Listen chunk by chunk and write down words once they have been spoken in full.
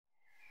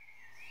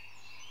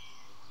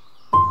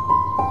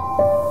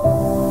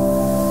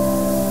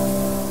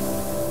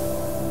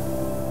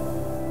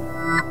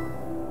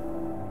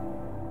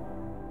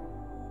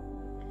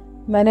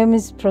My name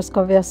is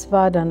Proskovia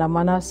Svad and I'm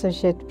an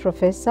associate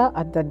professor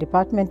at the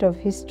Department of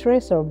History,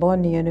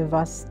 Sorbonne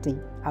University,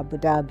 Abu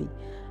Dhabi.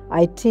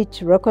 I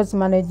teach records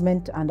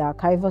management and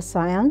archival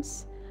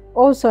science.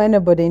 Also,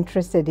 anybody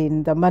interested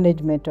in the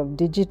management of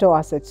digital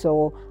assets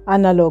or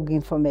analog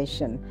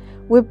information.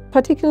 We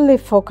particularly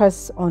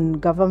focus on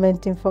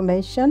government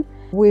information.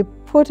 We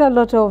put a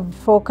lot of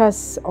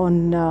focus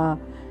on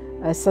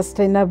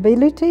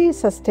sustainability,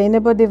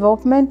 sustainable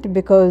development,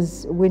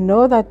 because we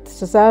know that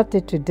society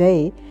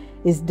today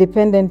is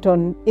dependent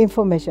on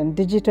information,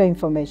 digital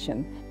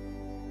information.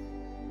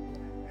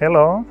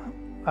 Hello,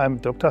 I'm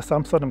Dr.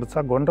 Samson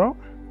Mutsagondo.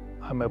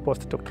 I'm a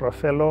postdoctoral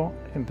fellow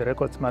in the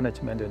Records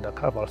Management and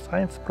Archival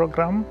Science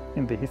program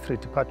in the History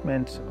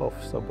Department of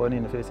Sorbonne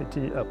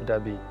University, Abu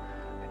Dhabi.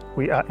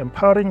 We are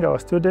empowering our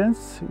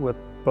students with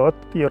both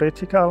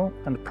theoretical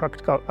and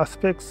practical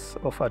aspects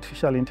of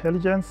artificial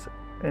intelligence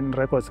and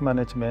records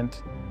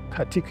management,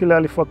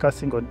 particularly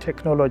focusing on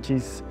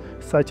technologies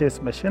such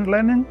as machine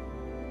learning,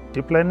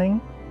 deep learning,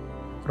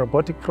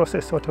 robotic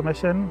process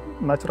automation,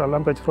 natural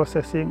language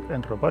processing,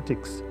 and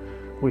robotics.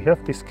 We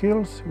have the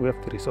skills, we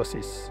have the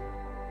resources.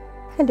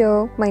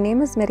 Hello, my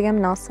name is Miriam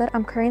Nasser.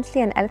 I'm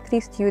currently an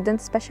L3 student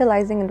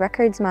specializing in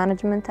records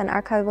management and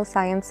archival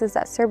sciences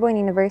at Sorbonne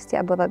University,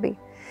 Abu Dhabi.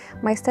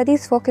 My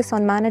studies focus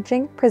on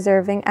managing,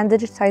 preserving, and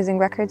digitizing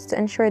records to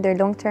ensure their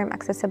long-term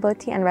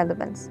accessibility and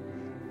relevance.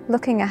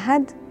 Looking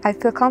ahead, I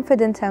feel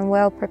confident and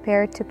well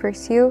prepared to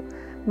pursue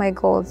my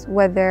goals,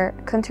 whether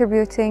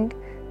contributing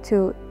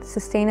to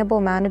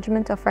sustainable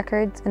management of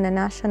records in a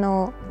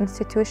national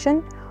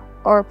institution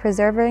or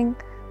preserving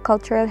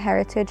cultural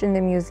heritage in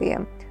the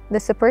museum. The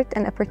support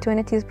and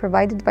opportunities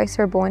provided by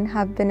Sorbonne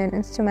have been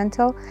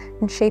instrumental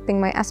in shaping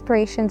my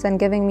aspirations and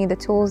giving me the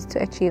tools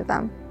to achieve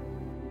them.